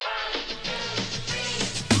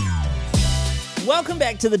welcome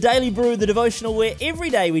back to the Daily Brew, the devotional where every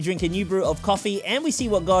day we drink a new brew of coffee and we see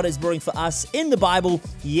what God is brewing for us in the Bible.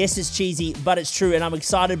 Yes, it's cheesy, but it's true, and I'm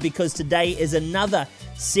excited because today is another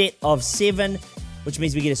set of 7, which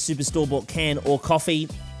means we get a super store-bought can or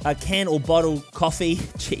bottle coffee.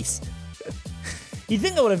 Jeez. You'd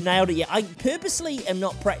think I would have nailed it yet. I purposely am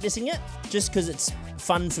not practicing it just because it's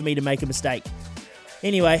fun for me to make a mistake.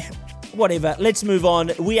 Anyway, whatever, let's move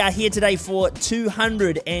on. We are here today for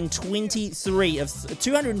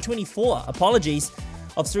 224,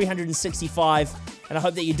 of 365, and I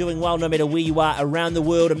hope that you're doing well no matter where you are around the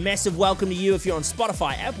world. A massive welcome to you if you're on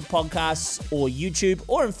Spotify, Apple Podcasts, or YouTube,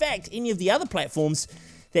 or in fact, any of the other platforms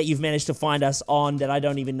that you've managed to find us on that I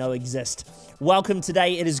don't even know exist. Welcome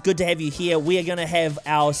today. It is good to have you here. We are going to have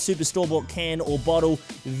our super store-bought can or bottle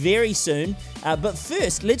very soon. But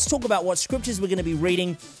first, let's talk about what scriptures we're going to be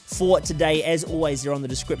reading for today. As always, they're on the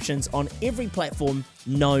descriptions on every platform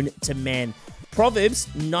known to man. Proverbs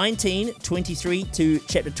 19:23 to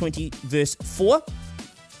chapter 20, verse 4. 1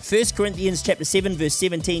 Corinthians chapter 7, verse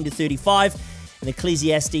 17 to 35. And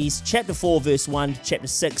Ecclesiastes chapter 4, verse 1 to chapter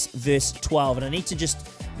 6, verse 12. And I need to just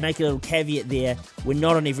make a little caveat there. We're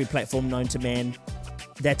not on every platform known to man.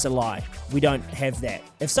 That's a lie. We don't have that.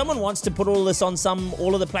 If someone wants to put all this on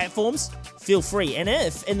all of the platforms, feel free. And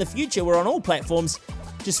if in the future we're on all platforms,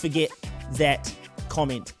 just forget that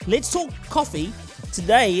comment. Let's talk coffee.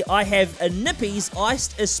 Today I have a Nippy's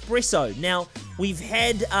iced espresso. Now, I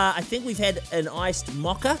think we've had an iced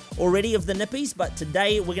mocha already of the Nippy's, but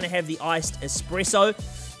today we're going to have the iced espresso.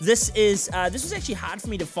 This was actually hard for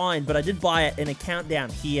me to find, but I did buy it in a Countdown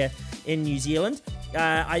here in New Zealand.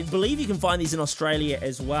 I believe you can find these in Australia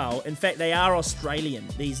as well. In fact, they are Australian,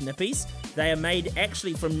 these Nippy's. They are made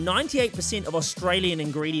actually from 98% of Australian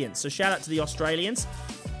ingredients, so shout out to the Australians.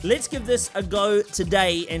 Let's give this a go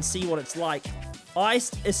today and see what it's like.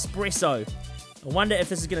 Iced espresso. I wonder if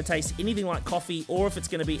this is going to taste anything like coffee or if it's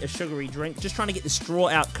going to be a sugary drink. Just trying to get the straw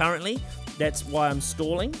out currently. That's why I'm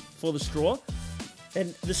stalling for the straw.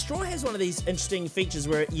 And the straw has one of these interesting features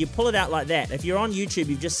where you pull it out like that. If you're on YouTube,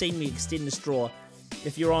 you've just seen me extend the straw.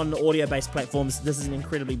 If you're on audio-based platforms, this is an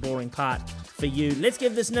incredibly boring part for you. Let's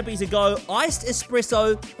give this Nippy's a go. Iced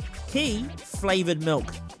espresso, key flavored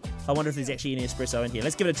milk. I wonder if there's actually any espresso in here.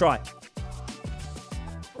 Let's give it a try.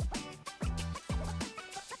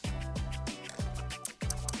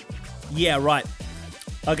 Yeah, right.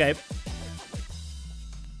 Okay.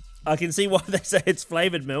 I can see why they say it's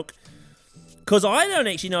flavored milk. Because I don't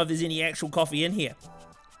actually know if there's any actual coffee in here.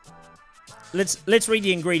 Let's read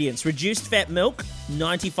the ingredients. Reduced fat milk,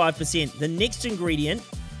 95%. The next ingredient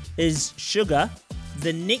is sugar.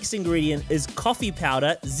 The next ingredient is coffee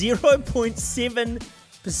powder,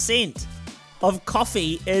 0.7% of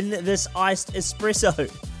coffee in this iced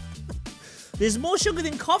espresso. There's more sugar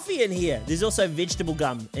than coffee in here. There's also vegetable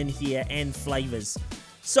gum in here and flavors.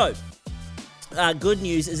 So, good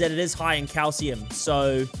news is that it is high in calcium.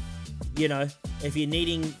 So, you know, if you're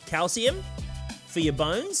needing calcium for your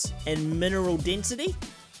bones and mineral density,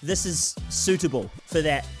 this is suitable for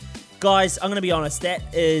that. Guys, I'm going to be honest,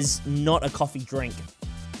 that is not a coffee drink.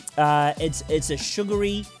 It's a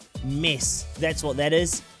sugary mess. That's what that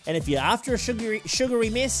is. And if you're after a sugary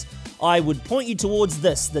mess, I would point you towards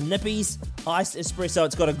this, the Nippy's iced espresso.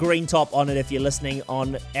 It's got a green top on it if you're listening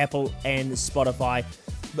on Apple and Spotify.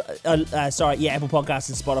 Apple Podcasts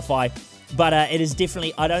and Spotify. But it is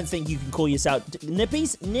definitely, I don't think you can call yourself,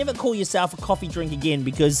 Nippy's, never call yourself a coffee drink again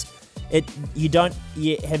because you have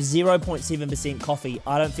 0.7% coffee.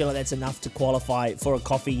 I don't feel like that's enough to qualify for a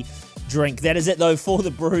coffee drink. That is it though for the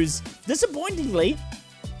brews. Disappointingly,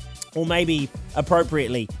 or maybe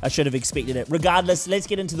appropriately, I should have expected it. Regardless, let's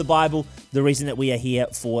get into the Bible, the reason that we are here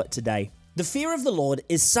for today. The fear of the Lord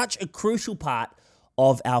is such a crucial part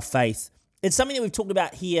of our faith. It's something that we've talked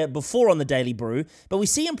about here before on the Daily Brew, but we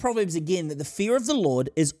see in Proverbs again that the fear of the Lord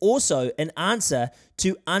is also an answer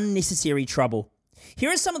to unnecessary trouble. Here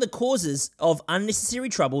are some of the causes of unnecessary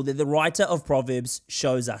trouble that the writer of Proverbs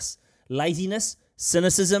shows us: laziness,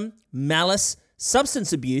 cynicism, malice,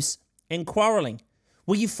 substance abuse, and quarreling.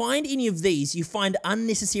 Where you find any of these, you find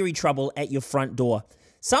unnecessary trouble at your front door.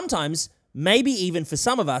 Sometimes, maybe even for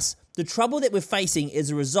some of us, the trouble that we're facing is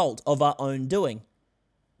a result of our own doing.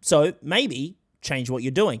 So maybe change what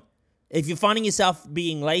you're doing. If you're finding yourself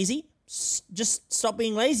being lazy, just stop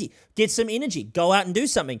being lazy. Get some energy. Go out and do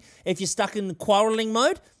something. If you're stuck in quarreling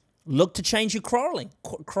mode, look to change your quarreling.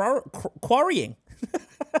 Quarrying.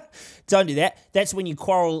 Don't do that. That's when you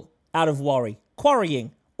quarrel out of worry.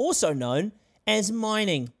 Quarrying, also known as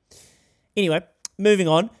mining. Anyway, moving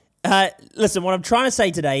on. Listen, what I'm trying to say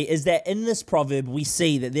today is that in this proverb, we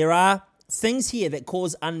see that there are things here that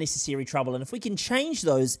cause unnecessary trouble. And if we can change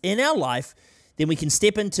those in our life, then we can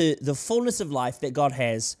step into the fullness of life that God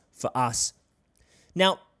has for us.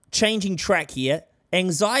 Now, changing track here,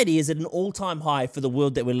 anxiety is at an all-time high for the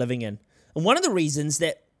world that we're living in. And one of the reasons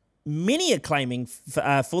that many are claiming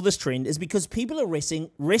for this trend is because people are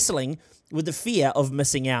wrestling with the fear of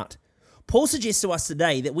missing out. Paul suggests to us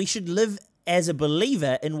today that we should live as a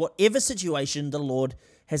believer in whatever situation the Lord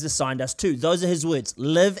has assigned us to. Those are his words,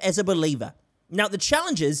 live as a believer. Now, the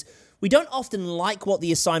challenge is we don't often like what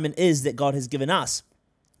the assignment is that God has given us.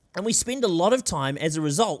 And we spend a lot of time as a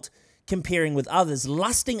result comparing with others,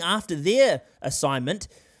 lusting after their assignment,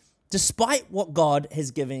 despite what God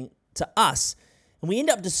has given to us. And we end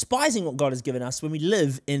up despising what God has given us when we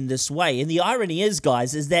live in this way. And the irony is,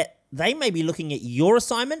 guys, is that they may be looking at your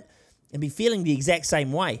assignment and be feeling the exact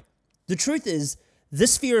same way. The truth is,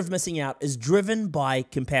 this fear of missing out is driven by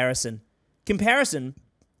comparison. Comparison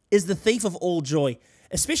is the thief of all joy,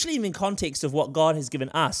 especially in the context of what God has given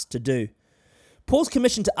us to do. Paul's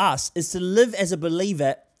commission to us is to live as a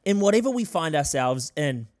believer in whatever we find ourselves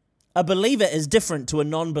in. A believer is different to a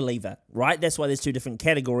non-believer, right? That's why there's two different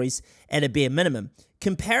categories at a bare minimum.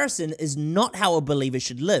 Comparison is not how a believer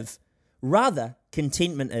should live. Rather,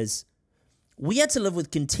 contentment is. We are to live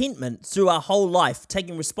with contentment through our whole life,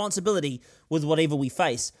 taking responsibility with whatever we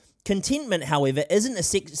face. Contentment, however, isn't a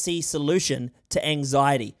sexy solution to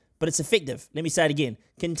anxiety, but it's effective. Let me say it again.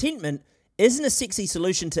 Contentment isn't a sexy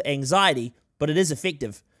solution to anxiety, but it is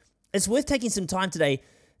effective. It's worth taking some time today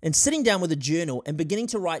and sitting down with a journal and beginning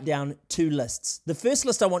to write down two lists. The first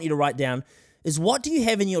list I want you to write down is, what do you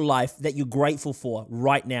have in your life that you're grateful for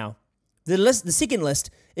right now? The second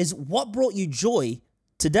list is, what brought you joy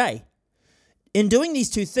today? In doing these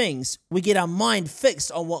two things, we get our mind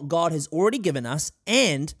fixed on what God has already given us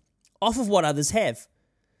and off of what others have.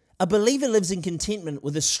 A believer lives in contentment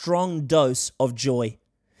with a strong dose of joy.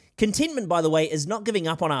 Contentment, by the way, is not giving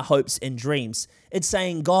up on our hopes and dreams. It's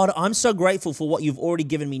saying, God, I'm so grateful for what you've already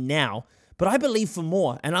given me now, but I believe for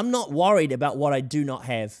more, and I'm not worried about what I do not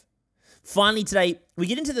have. Finally, today, we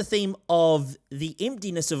get into the theme of the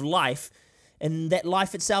emptiness of life, and that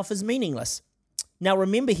life itself is meaningless. Now,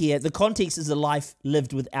 remember here, the context is a life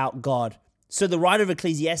lived without God. So the writer of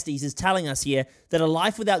Ecclesiastes is telling us here that a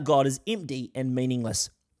life without God is empty and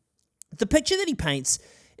meaningless. The picture that he paints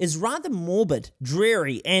is rather morbid,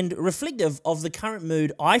 dreary, and reflective of the current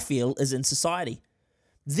mood I feel is in society.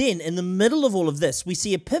 Then, in the middle of all of this, we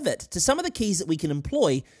see a pivot to some of the keys that we can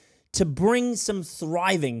employ to bring some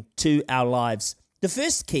thriving to our lives. The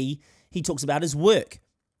first key he talks about is work.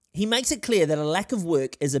 He makes it clear that a lack of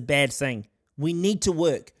work is a bad thing. We need to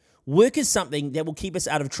work. Work is something that will keep us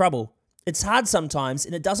out of trouble. It's hard sometimes,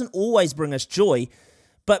 and it doesn't always bring us joy,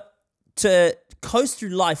 but to coast through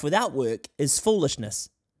life without work is foolishness.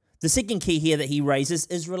 The second key here that he raises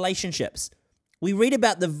is relationships. We read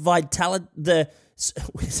about the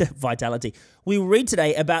vitality. We read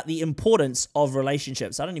today about the importance of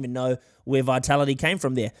relationships. I don't even know where vitality came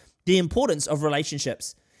from there. The importance of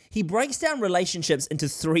relationships. He breaks down relationships into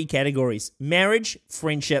three categories: marriage,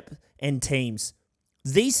 friendship, and teams.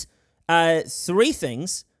 These three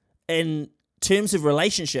things in terms of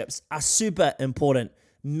relationships are super important.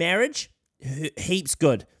 Marriage, heaps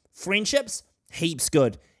good. Friendships, heaps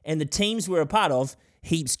good. And the teams we're a part of,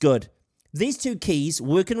 heaps good. These two keys,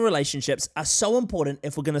 work and relationships, are so important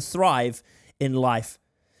if we're going to thrive in life.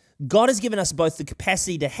 God has given us both the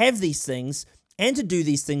capacity to have these things and to do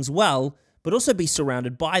these things well, but also be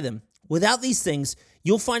surrounded by them. Without these things,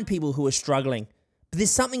 you'll find people who are struggling. But there's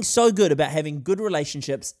something so good about having good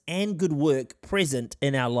relationships and good work present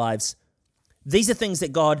in our lives. These are things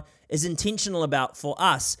that God is intentional about for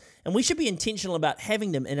us, and we should be intentional about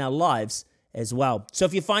having them in our lives as well. So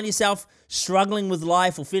if you find yourself struggling with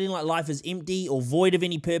life or feeling like life is empty or void of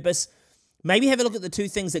any purpose, maybe have a look at the two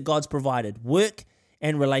things that God's provided: work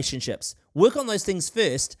and relationships. Work on those things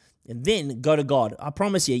first and then go to God. I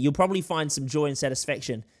promise you'll probably find some joy and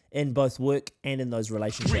satisfaction in both work and in those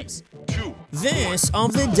relationships. 3, 2, Verse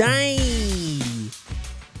of the day.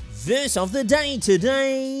 Verse of the day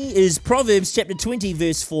today is Proverbs chapter 20,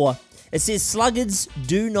 verse 4. It says, "Sluggards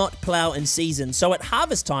do not plow in season, so at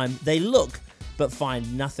harvest time they look but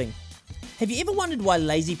find nothing." Have you ever wondered why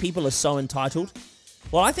lazy people are so entitled?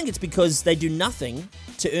 Well, I think it's because they do nothing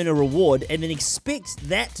to earn a reward and then expect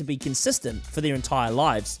that to be consistent for their entire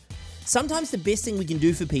lives. Sometimes the best thing we can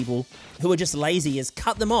do for people who are just lazy is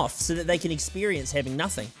cut them off so that they can experience having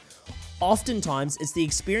nothing. Oftentimes, it's the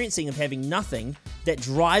experiencing of having nothing that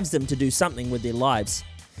drives them to do something with their lives.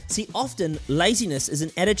 See, often laziness is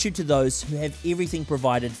an attitude to those who have everything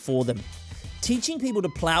provided for them. Teaching people to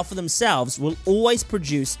plow for themselves will always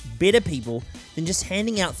produce better people than just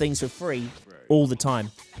handing out things for free all the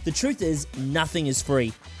time. The truth is, nothing is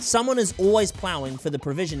free. Someone is always plowing for the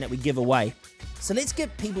provision that we give away. So let's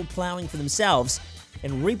get people plowing for themselves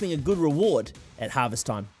and reaping a good reward at harvest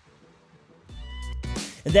time.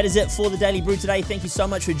 And that is it for the Daily Brew today. Thank you so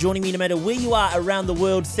much for joining me no matter where you are around the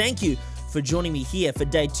world. Thank you for joining me here for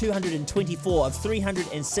day 224 of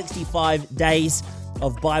 365 days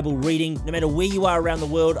of Bible reading. No matter where you are around the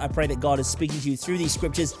world, I pray that God is speaking to you through these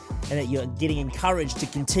scriptures and that you're getting encouraged to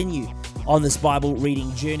continue on this Bible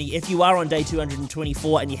reading journey. If you are on day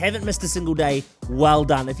 224 and you haven't missed a single day, well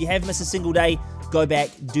done. If you have missed a single day, go back,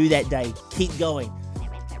 do that day, keep going.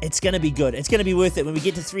 It's going to be good. It's going to be worth it when we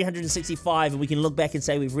get to 365 and we can look back and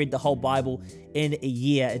say we've read the whole Bible in a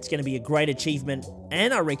year. It's going to be a great achievement,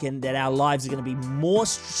 and I reckon that our lives are going to be more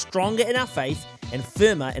stronger in our faith and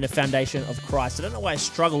firmer in a foundation of Christ. I don't know why I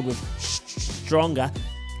struggled with stronger,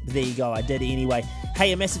 but there you go, I did anyway.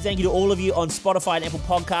 Hey, a massive thank you to all of you on Spotify and Apple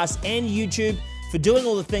Podcasts and YouTube for doing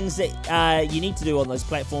all the things that you need to do on those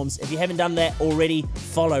platforms. If you haven't done that already,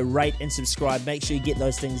 follow, rate, and subscribe. Make sure you get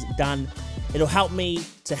those things done. It'll help me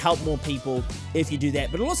to help more people if you do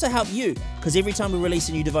that, but it'll also help you because every time we release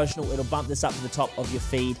a new devotional, it'll bump this up to the top of your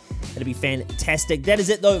feed. It'll be fantastic. That is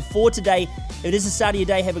it though for today. If it is the start of your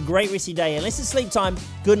day, have a great rest of your day. Unless it's sleep time,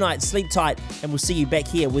 good night, sleep tight, and we'll see you back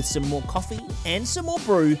here with some more coffee and some more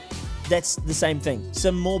brew. That's the same thing.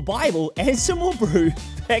 Some more Bible and some more brew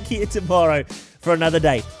back here tomorrow for another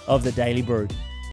day of the Daily Brew.